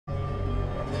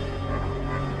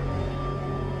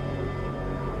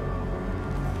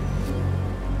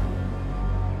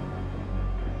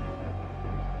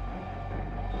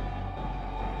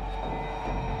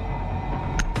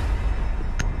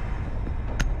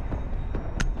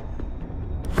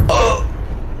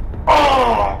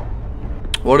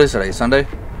What is today? Sunday?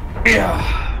 Yeah.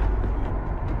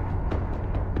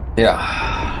 Yeah.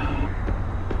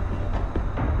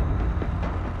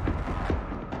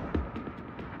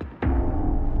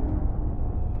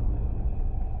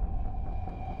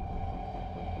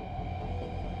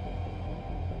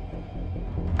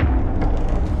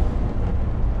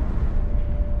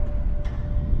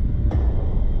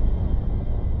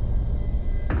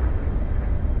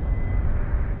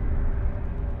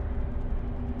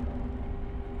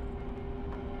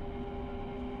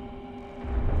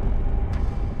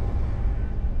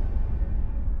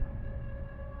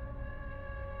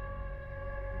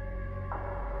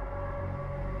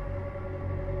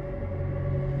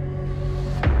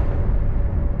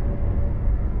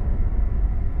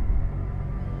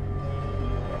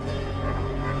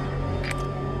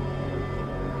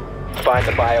 Find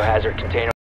the biohazard container.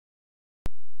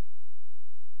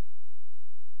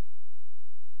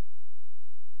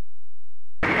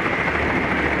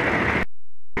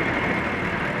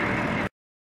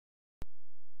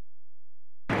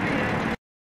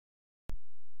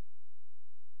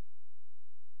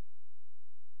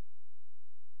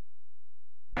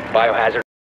 Biohazard.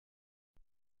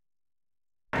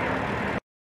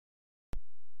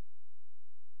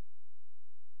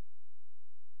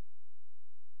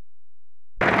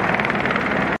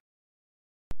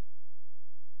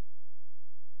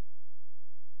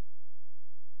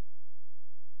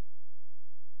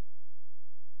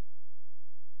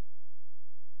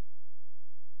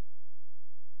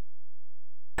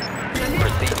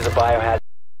 Proceed to the biohazard.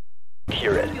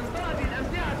 Secure it.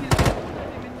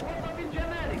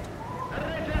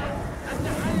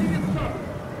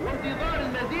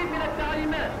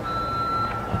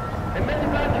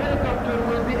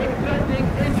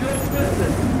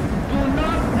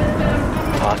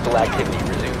 Hostile activity.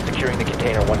 Resume securing the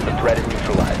container once the threat is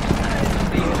neutralized.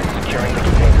 Cease securing the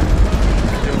container.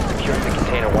 Resume securing the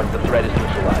container once the threat is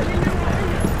neutralized.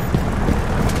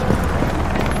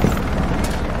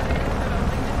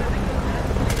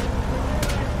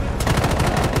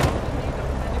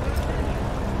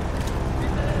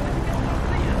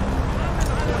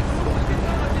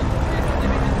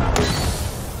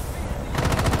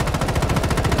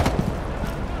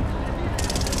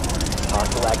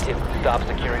 Hostile activity. Stop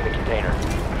securing the container.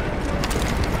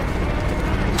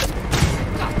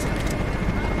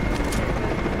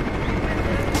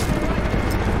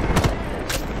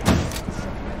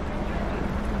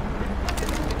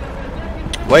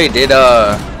 Wait, did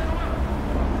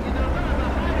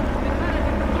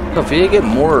Sophia get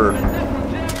more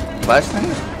last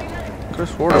thing? Chris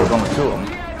swore there was only 2 of them.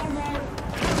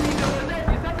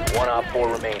 1 op 4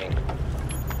 remaining.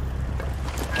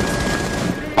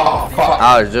 Oh, fuck.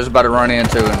 I was just about to run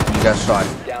into and you got shot.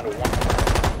 Down to 1.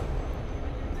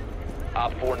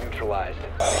 Op 4 neutralized.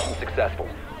 Mission successful.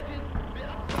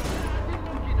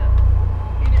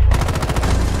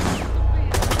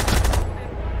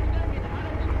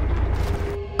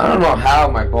 I don't know how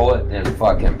my bullet didn't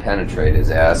fucking penetrate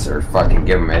his ass or fucking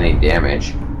give him any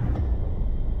damage.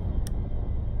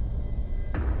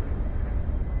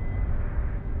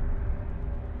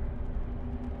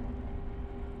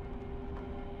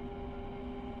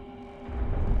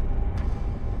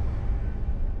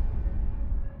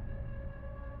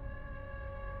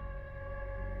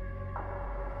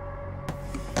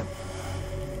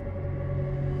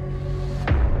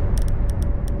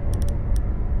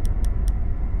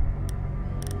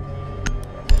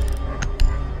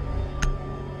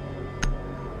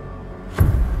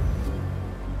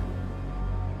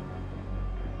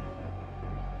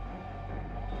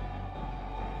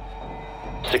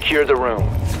 Secure the room.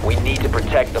 We need to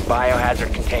protect the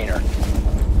biohazard container.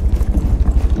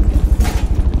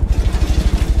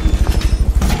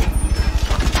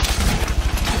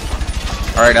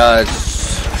 Alright,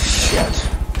 shit.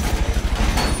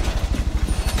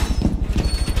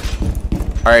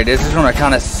 Alright, this is gonna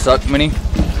kinda suck, Minnie.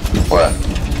 What?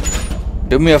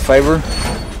 Do me a favor.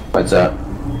 What's up?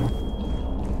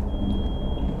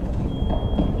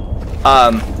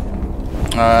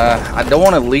 I don't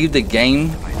want to leave the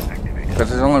game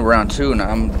because it's only round 2 and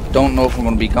I don't know if I'm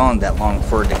going to be gone that long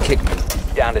for it to kick me.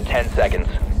 Down to 10 seconds.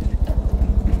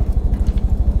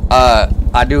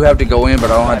 I do have to go in,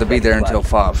 but I don't have to be there until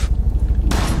 5.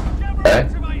 Okay.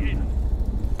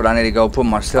 But I need to go put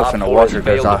myself in the washer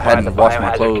because I hadn't washed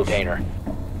my clothes.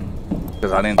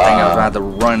 Because I didn't think I was going to have to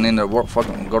run into work,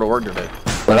 fucking go to work today.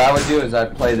 What I would do is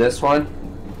I'd play this one,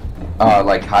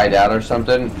 like hide out or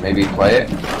something, maybe play it,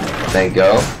 then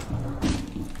go.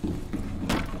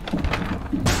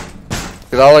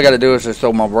 Because all I got to do is just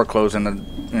throw my work clothes in the,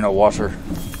 washer.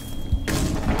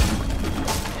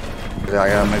 because I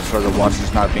gotta make sure the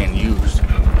washer's not being used.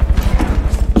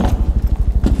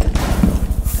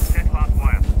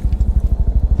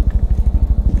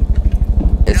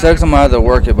 It sucks I'm gonna have to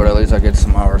work it, but at least I get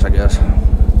some hours, I guess.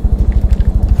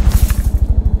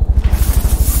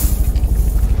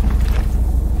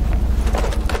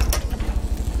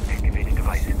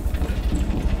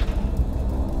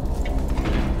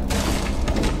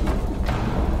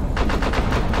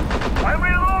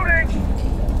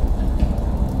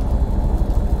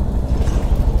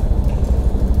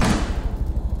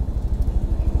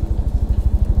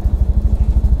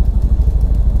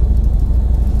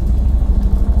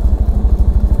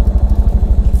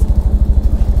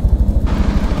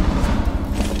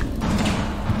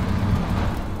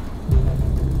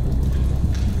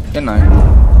 Good night.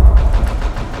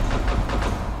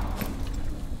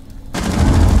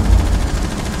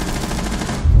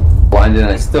 Blinded and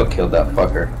I still killed that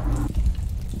fucker.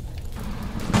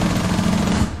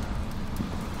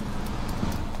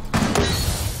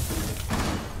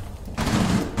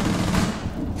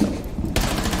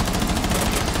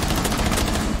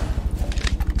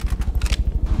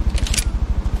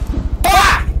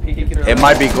 It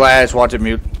might be glass, watch it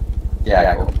mute.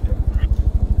 Yeah, cool.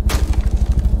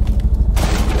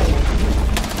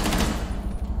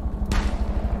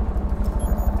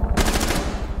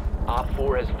 Op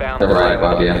 4 has found the Right,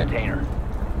 biohazard container.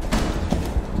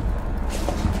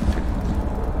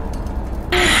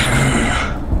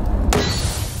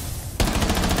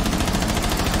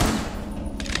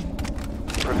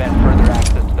 Prevent further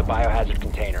access to the biohazard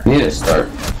container. Need to start.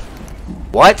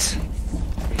 What?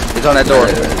 He's on that door.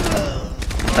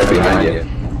 Right behind you.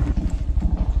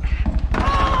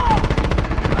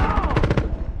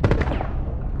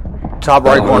 Top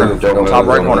right corner. Top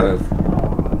right corner.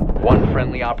 One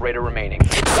friendly operator remaining.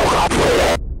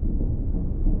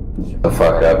 The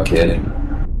fuck up, kid.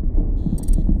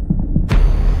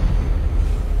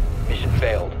 Mission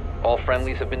failed. All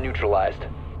friendlies have been neutralized.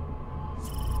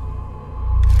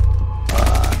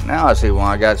 Now I see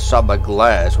why I got shot by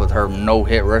glass with her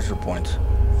no-hit rescue points.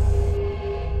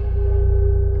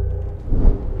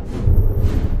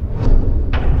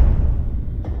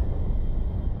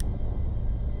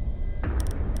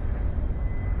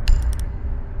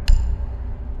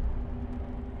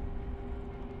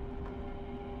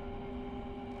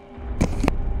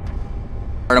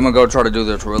 Alright, I'm gonna go try to do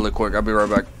this really quick. I'll be right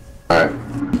back. Alright.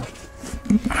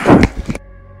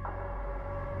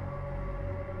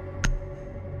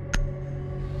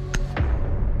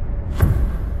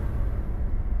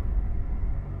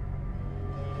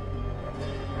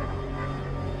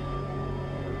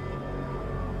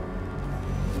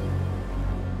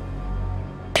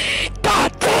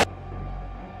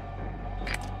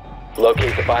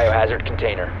 Locate the biohazard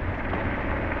container.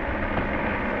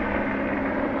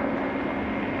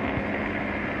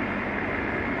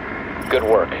 Good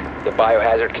work. The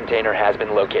biohazard container has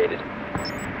been located.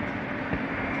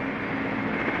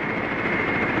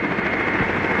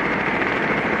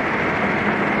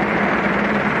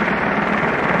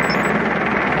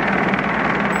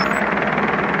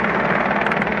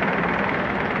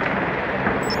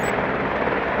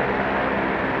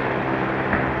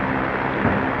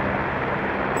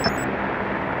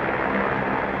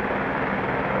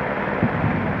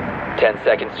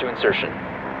 Seconds to insertion.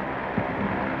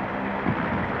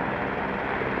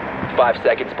 5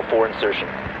 seconds before insertion.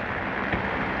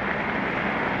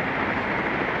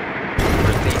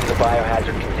 Proceed to the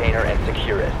biohazard container and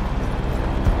secure it.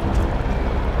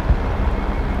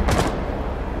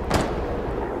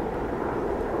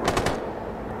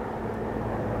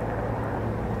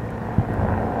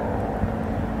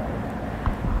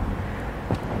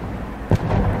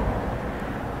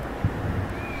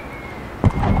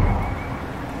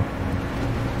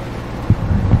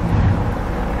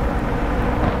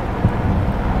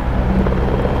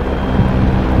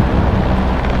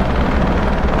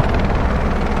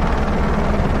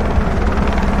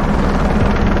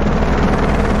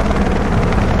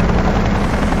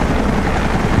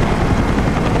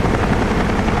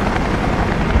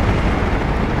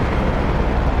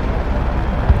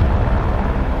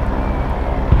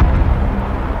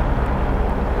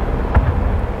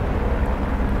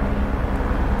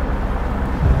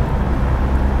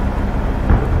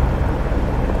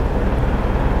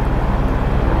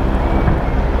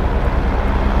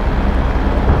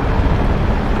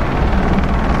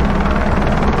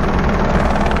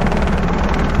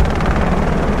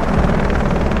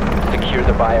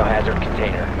 Biohazard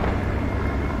container.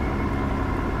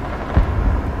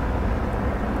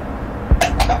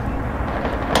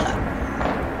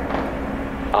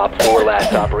 Op 4,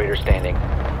 last operator standing.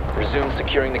 Resume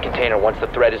securing the container once the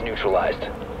threat is neutralized.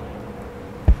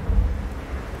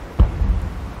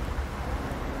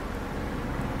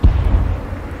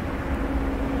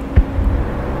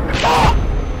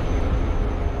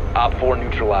 Op 4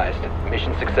 neutralized.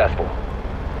 Mission successful.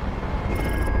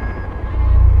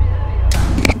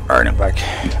 Alright, I'm back.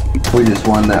 We just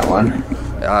won that one.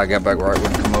 Yeah, I got back right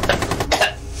when it come up.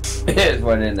 It just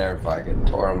went in there and fucking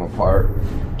tore them apart.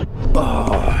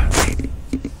 Oh.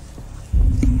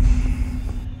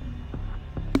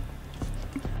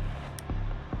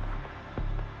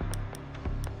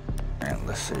 And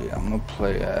let's see, I'm gonna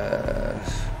play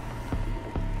as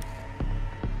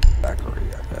Zachary,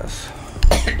 I guess.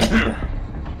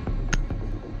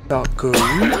 Zachary.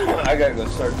 I gotta go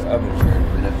start the oven here in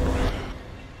a minute.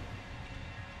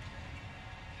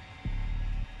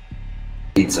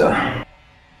 Pizza.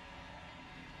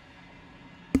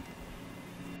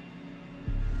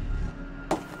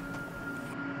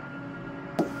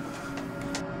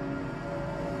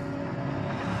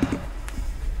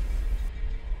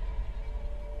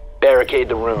 Barricade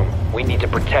the room. We need to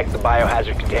protect the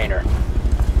biohazard container.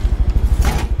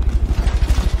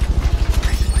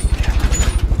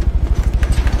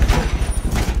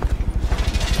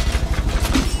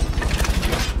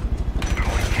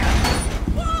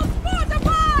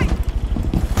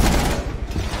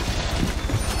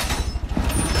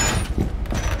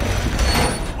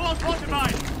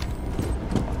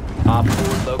 Op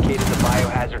 4 located the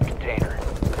biohazard container.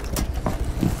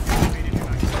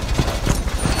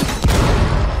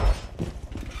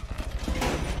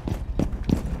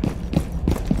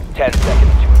 Ten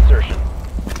seconds to insertion.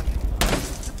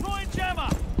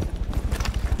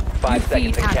 5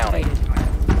 seconds and counting.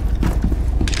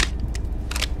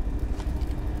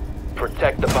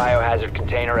 Protect the biohazard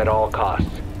container at all costs.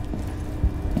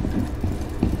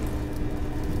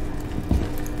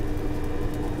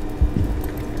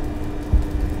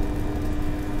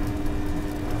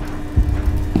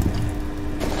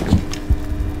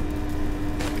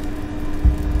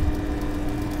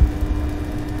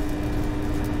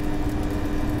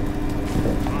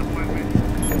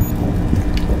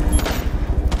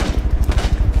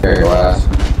 Very last.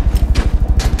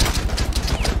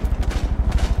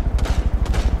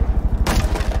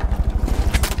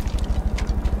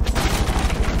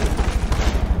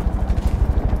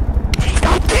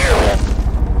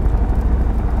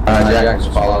 Jack's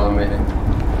following me.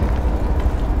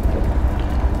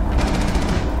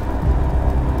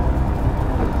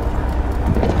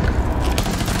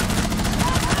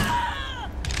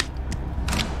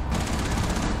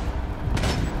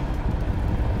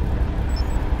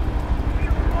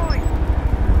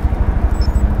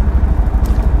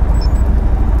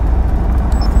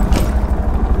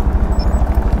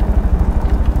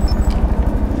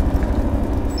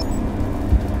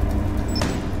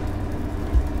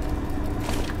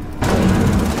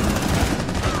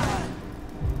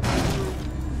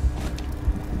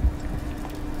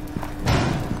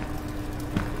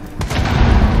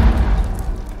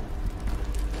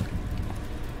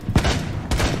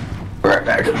 Right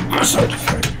back to my side.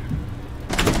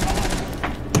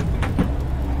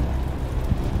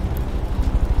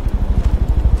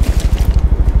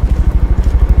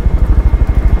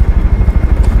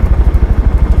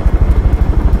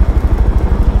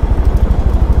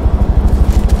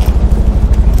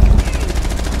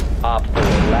 Op 4,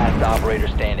 last operator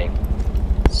standing.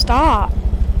 Stop.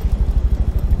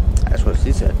 That's what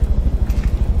she said.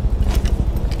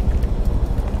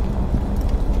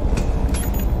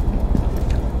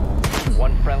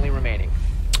 One friendly remaining.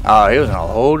 He was in a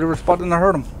whole different spot than I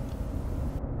heard him.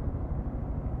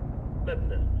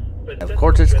 And of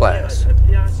course, it's glass.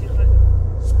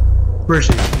 Where is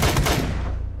he?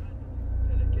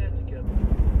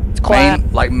 It's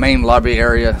quiet. Main lobby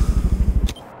area.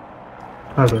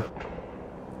 Okay.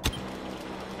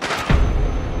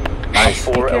 Nice.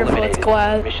 Op 4 Be careful, eliminated. it's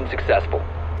glass. Mission successful.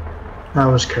 I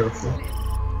was careful.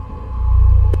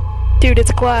 Dude,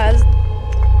 it's glass.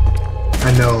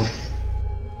 I know.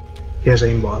 He has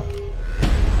aimbot.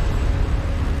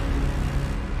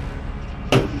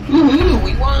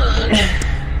 We won!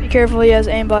 Be careful, he has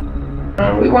aimbot.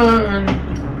 We won!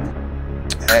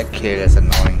 That kid is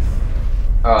annoying.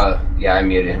 Yeah, I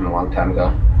muted him a long time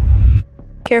ago.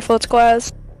 Careful, it's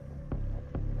glass.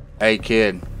 Hey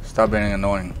kid, stop being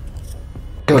annoying.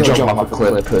 Go jump off a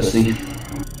cliff, pussy.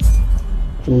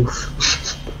 Oof.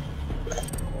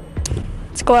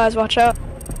 It's glass, watch out.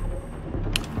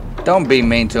 Don't be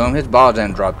mean to him. His balls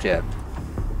ain't dropped yet.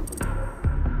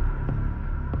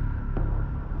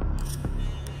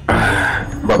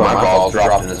 But my balls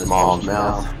dropped in his mom's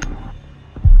mouth.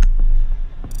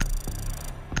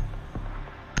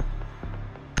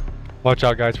 Watch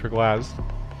out, guys, for glass.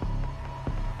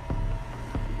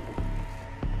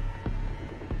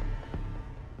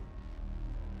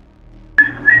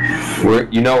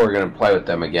 You know we're gonna play with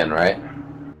them again, right?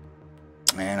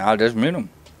 Man, I'll just mute them.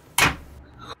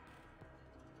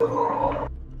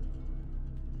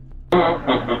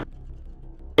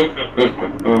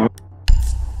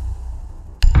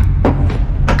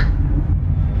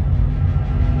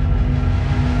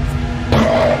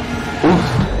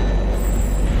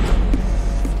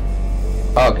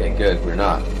 Okay, good. We're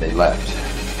not. They left.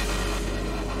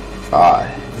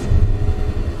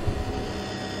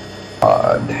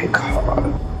 Thank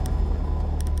God.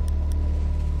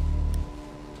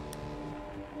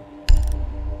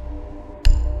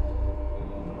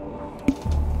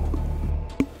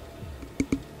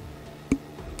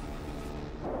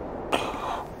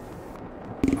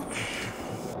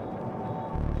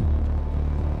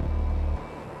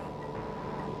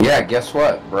 Yeah, guess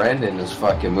what? Brandon is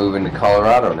fucking moving to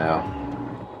Colorado now.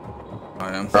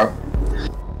 I am. Bro.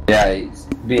 Yeah, he's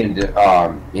being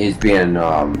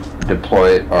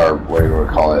deployed, or what do you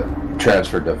call it?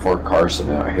 Transferred to Fort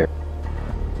Carson out here.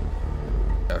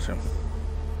 Gotcha.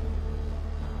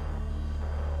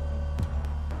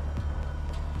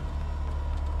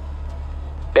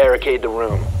 Barricade the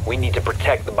room. We need to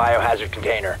protect the biohazard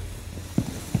container.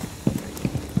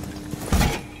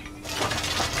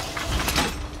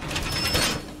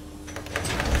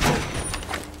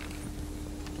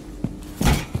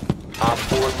 Op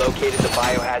 4 located the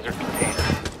biohazard container.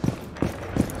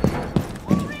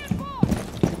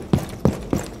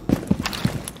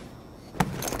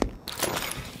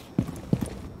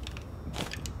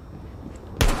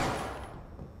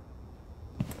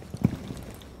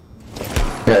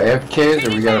 Yeah, FKs,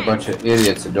 or we got a bunch of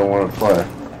idiots that don't want to play?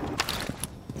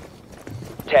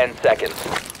 10 seconds.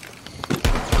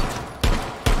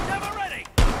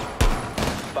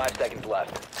 5 seconds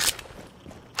left.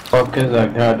 Fuck is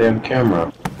that goddamn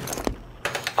camera?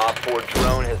 Op 4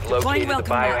 drone has located the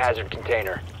biohazard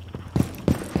container.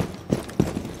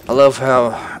 I love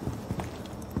how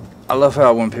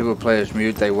when people play as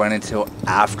mute, they wait until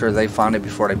after they find it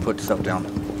before they put stuff down.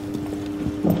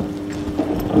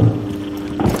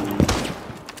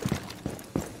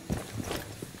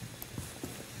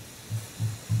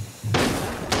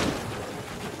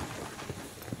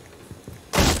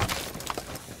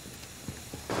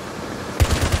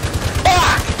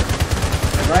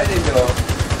 Right into him.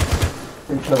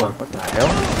 And kill him. What the hell?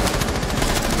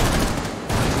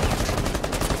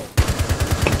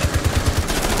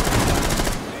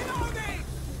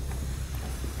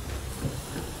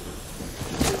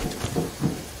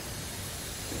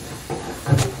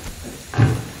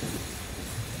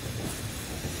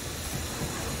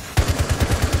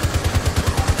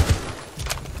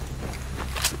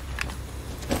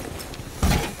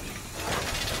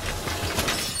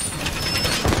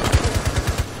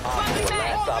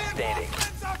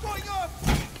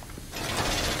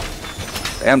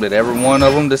 Damn, did every one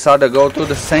of them decide to go through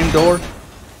the same door?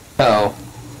 Oh.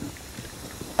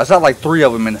 I saw like 3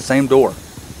 of them in the same door.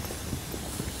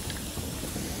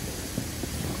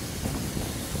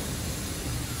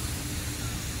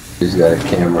 He's got a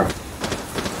camera.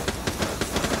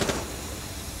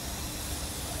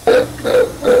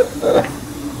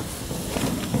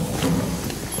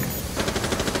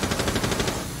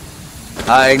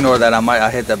 I ignore that. I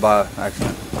hit that by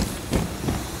accident.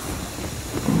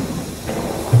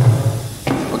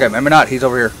 Okay, maybe not. He's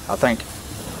over here, I think.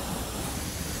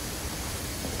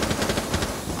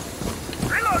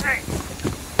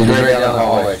 He's right down the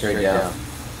hallway, straight down.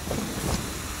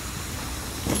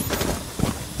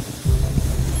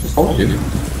 Oh, dude.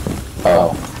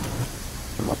 Oh.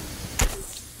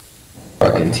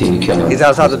 Fucking team killing. He's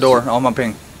outside the door on my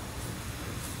ping.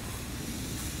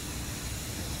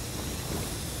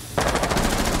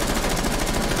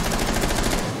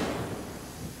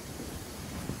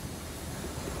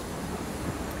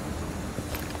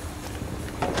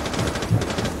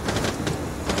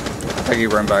 I think he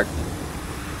ran back.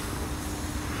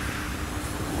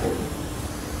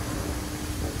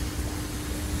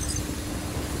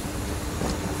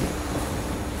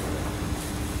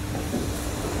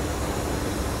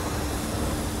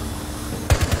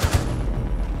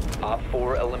 Op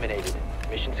 4 eliminated.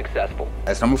 Mission successful.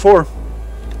 That's number 4.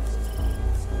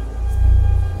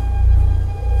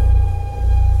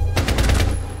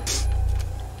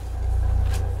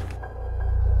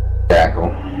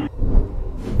 Tackle.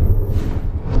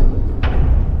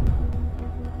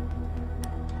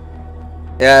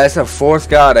 Yeah, it's a 4th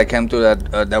guy that came through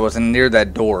that that was near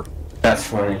that door. That's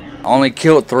funny. I only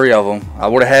killed 3 of them. I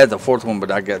would have had the 4th one, but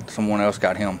I got someone else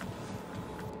got him.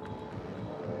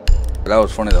 That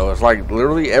was funny though. It's like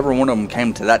literally every one of them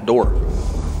came to that door.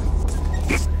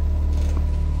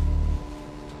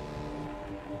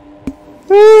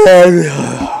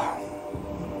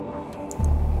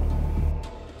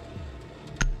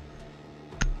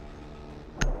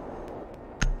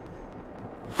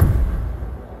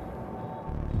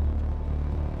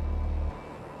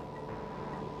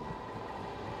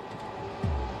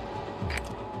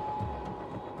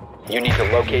 You need to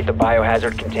locate the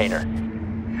biohazard container.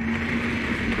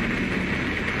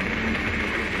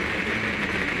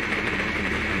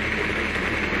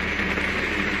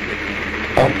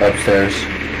 Oh, upstairs.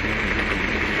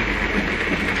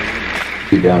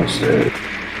 Be downstairs.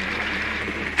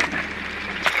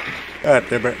 God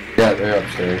damn it. Yeah, they're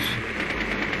upstairs.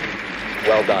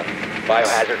 Well done.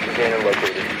 Biohazard container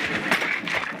located.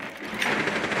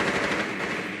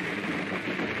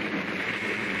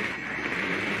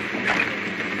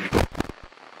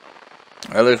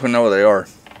 At least we know where they are.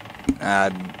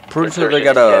 Pretty sure they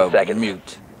Insertion got in 10 seconds. a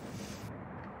mute.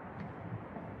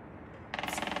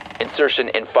 Insertion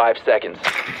in 5 seconds.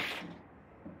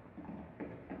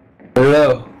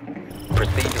 Hello.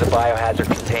 Proceed to the biohazard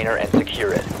container and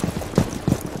secure it.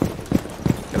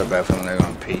 Got a bad feeling they're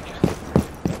gonna peek.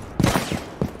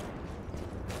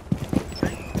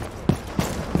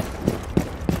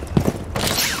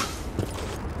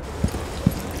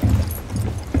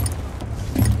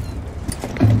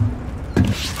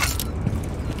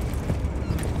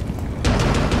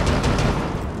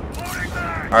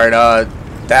 Alright,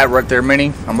 that right there,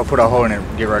 Mini, I'm gonna put a hole in it.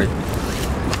 Get ready.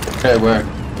 Okay, where?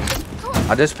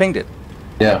 I just pinged it.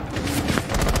 Yeah.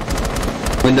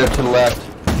 Window to the left.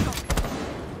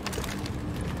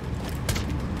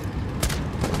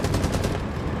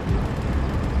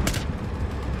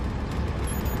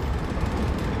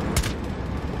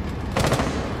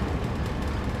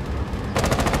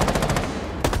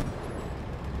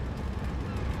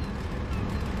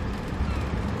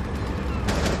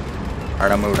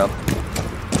 Alright, I moved up.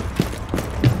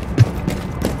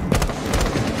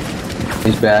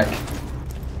 He's back.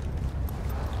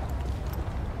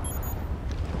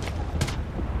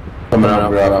 Coming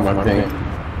out, grab my ping.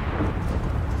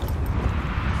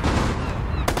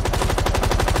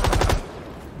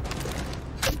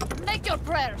 Make your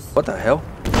prayers. What the hell?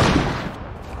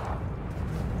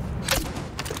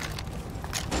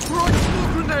 Throwing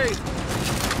smoke grenade!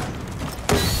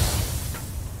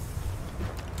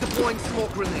 Deploying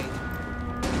smoke grenade.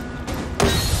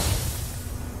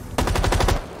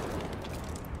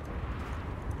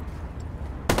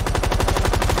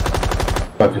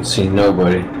 Fucking see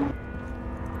nobody.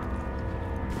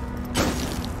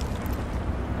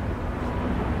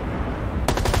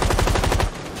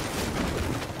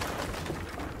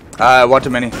 Watch a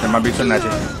Mini. There might be something at you.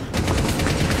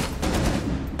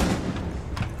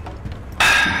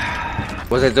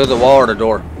 Was it through the wall or the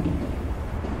door?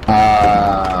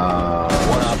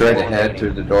 Straight ahead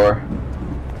through the door.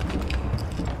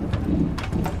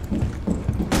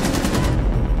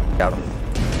 Got him.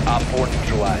 Op 4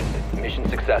 neutralized. Mission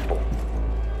successful.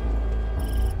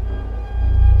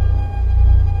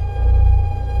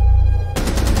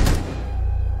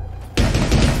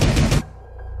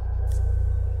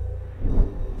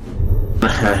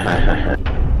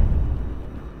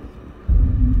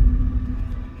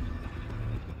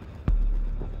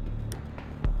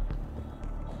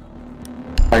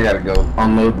 I gotta go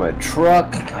unload my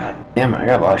truck. God damn it, I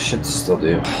got a lot of shit to still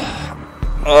do.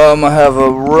 I have a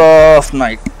rough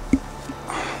night.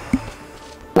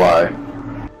 Why?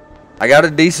 I got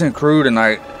a decent crew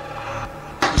tonight.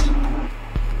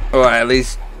 Well, at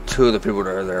least 2 of the people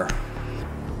that are there.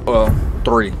 Well,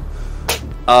 3.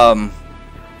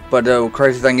 But the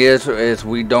crazy thing is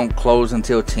we don't close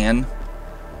until 10.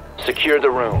 Secure the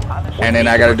room. And then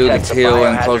I gotta do the Protect till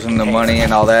and biohazard closing the container. money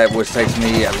and all that, which takes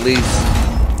me at least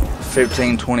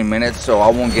 15-20 minutes. So I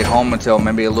won't get home until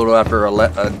maybe a little after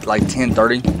like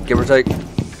 10:30, give or take.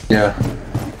 Yeah.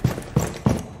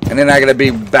 And then I gotta be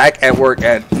back at work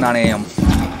at 9 a.m.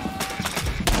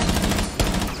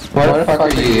 Why the fuck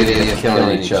are you idiots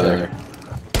killing each other?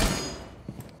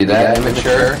 You that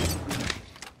immature?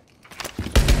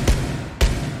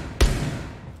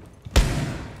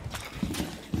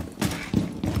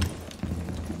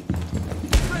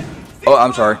 Oh,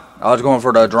 I'm sorry. I was going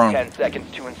for the drone. 10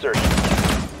 seconds to insertion.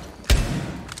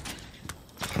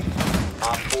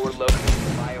 Op 4 located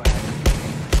the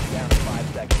biohazard. Down to 5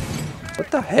 seconds.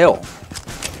 What the hell?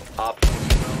 Op 4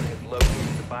 drone has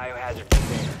located the biohazard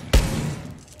container.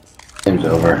 Game's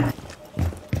over.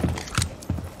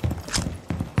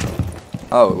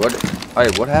 Oh, what? Hey,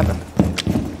 what happened?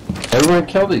 Everyone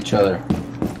killed each other.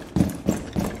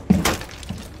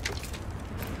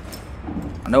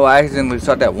 know I accidentally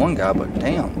shot that one guy, but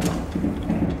damn.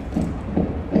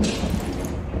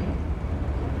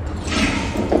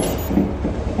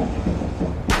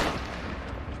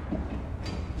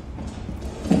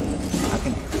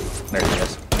 There he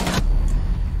is.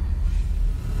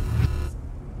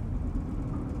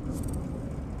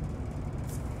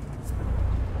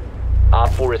 Op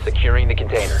 4 is securing the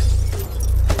container.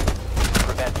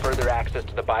 Prevent further access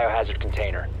to the biohazard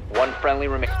container. One friendly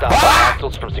remains. Stop the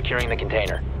hostiles from securing the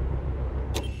container.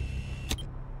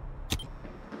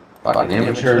 Fucking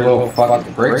immature little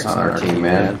fucking bricks on our team,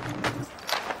 man.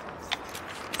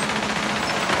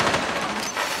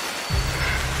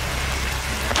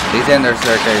 He's in their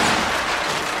staircase.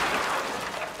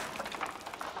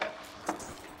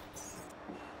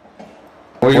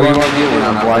 What do you want to do when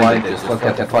I'm blinded? Just look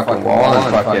at the fucking wall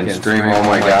and fucking scream, oh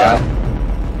my god.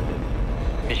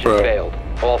 Mission failed.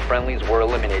 All friendlies were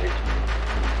eliminated.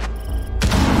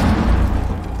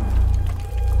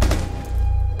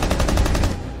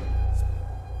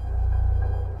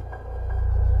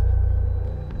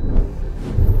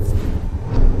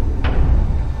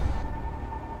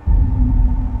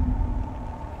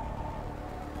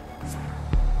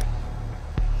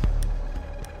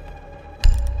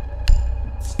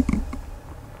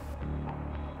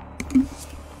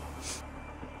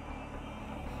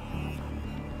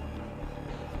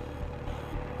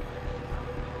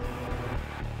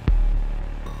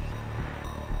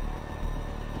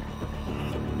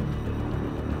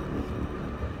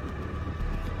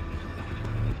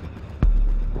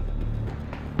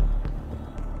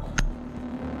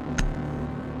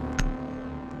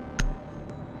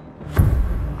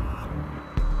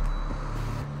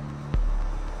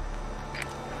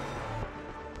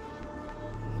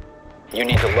 You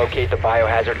need to locate the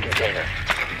biohazard container.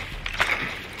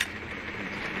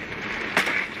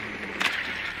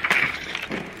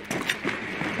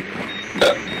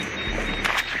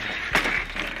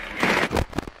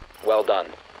 Well done.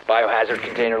 Biohazard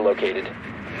container located.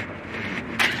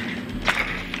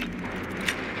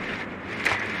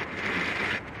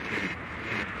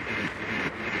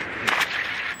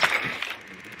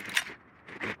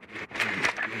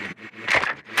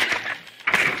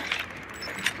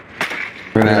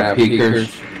 We're gonna have peekers.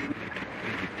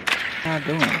 What am I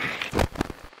doing?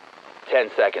 10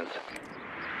 seconds.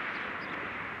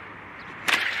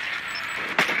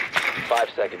 5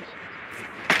 seconds.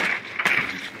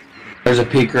 There's a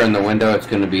peeker in the window. It's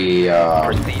gonna be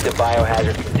Proceed to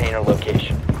biohazard container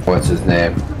location. what's his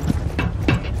name?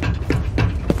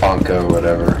 Funko,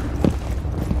 whatever.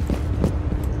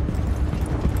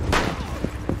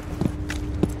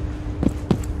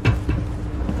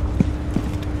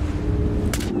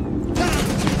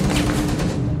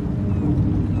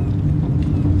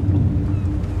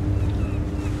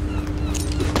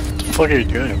 What are you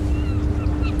doing?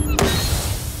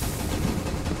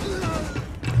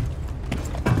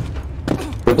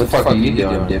 What the fuck are you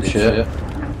doing, dipshit?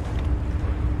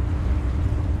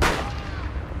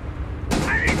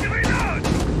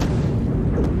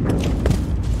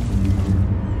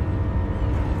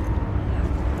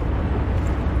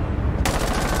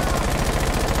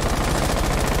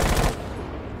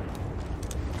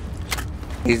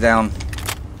 He's down.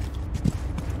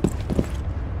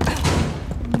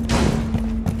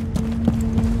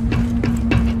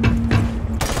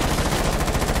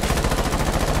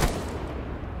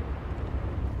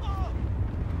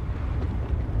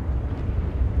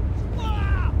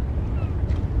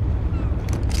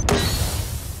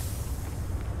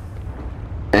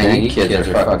 Man, you kids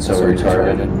are fucking so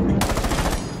retarded.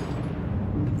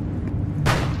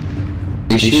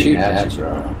 He's shooting at you,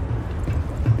 bro.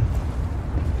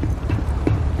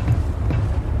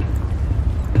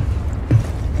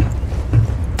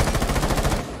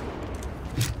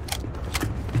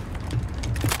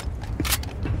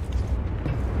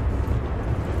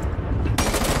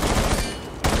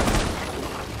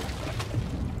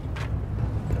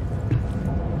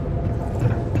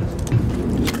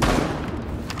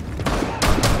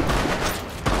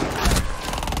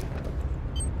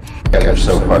 They're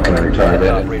so fucking retarded.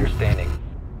 Operator standing.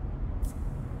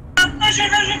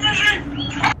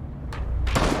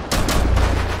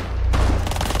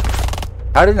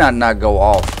 How did that not go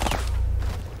off?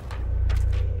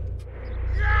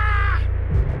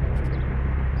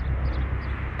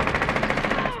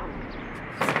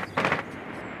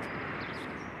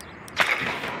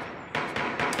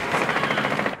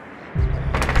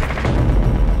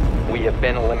 We have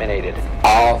been eliminated.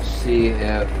 I'll see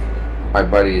if my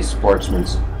buddy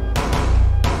Sportsman's.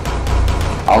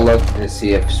 I'll look to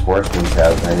see if Sportsman's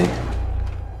has any.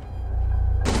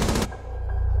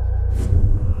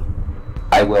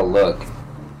 I I will look.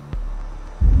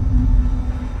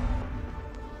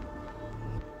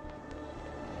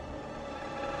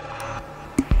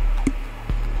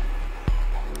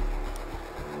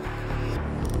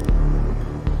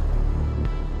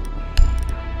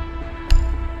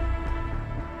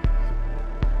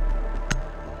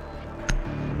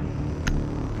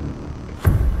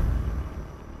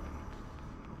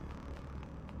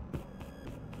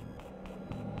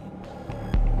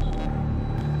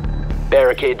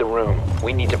 Barricade the room.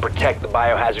 We need to protect the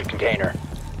biohazard container.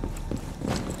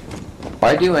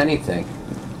 Why do anything?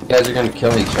 You guys are gonna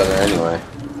kill each other anyway.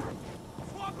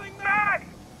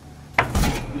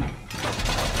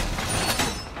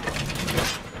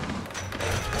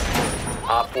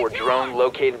 Op 4 drone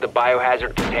located the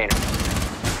biohazard container.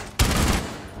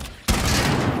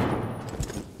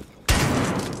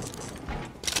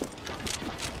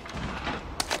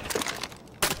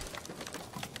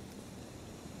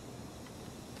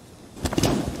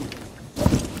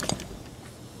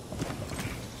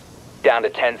 Down to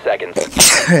 10 seconds.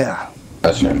 Yeah.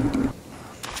 That's right.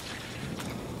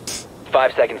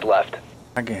 5 seconds left.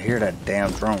 I can hear that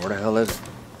damn drone. Where the hell is it?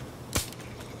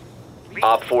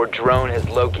 Op 4 drone has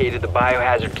located the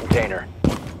biohazard container.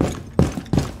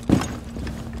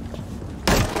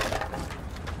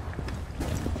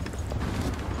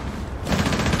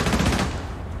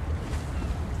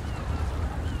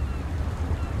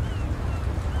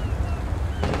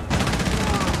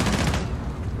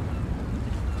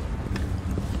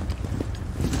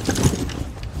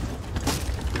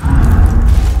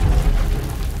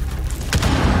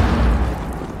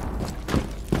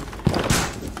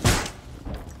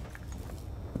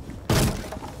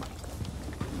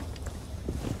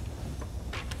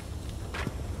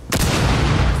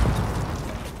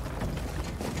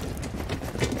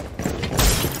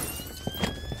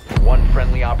 One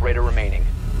friendly operator remaining.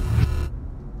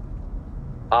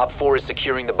 Op 4 is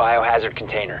securing the biohazard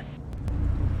container.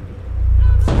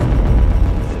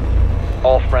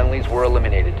 All friendlies were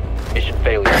eliminated. Mission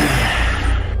failure.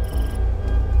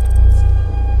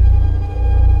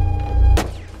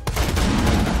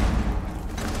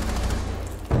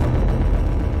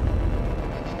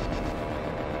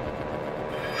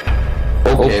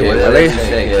 Okay, what at did least- you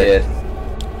say, kid?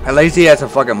 At least he has a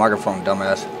fucking microphone,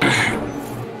 dumbass.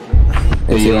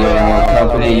 If you own your own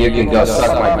company, you can go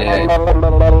suck my dick.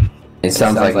 It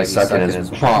sounds like he's sucking his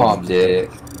palm,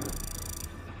 dick.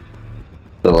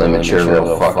 Little immature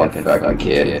little fucking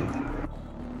kid.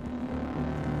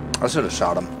 I should have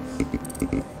shot him.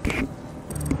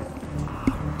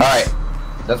 Alright,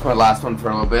 that's my last one for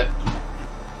a little bit.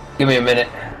 Give me a minute.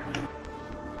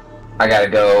 I gotta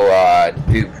go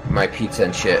do my pizza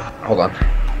and shit. Hold on.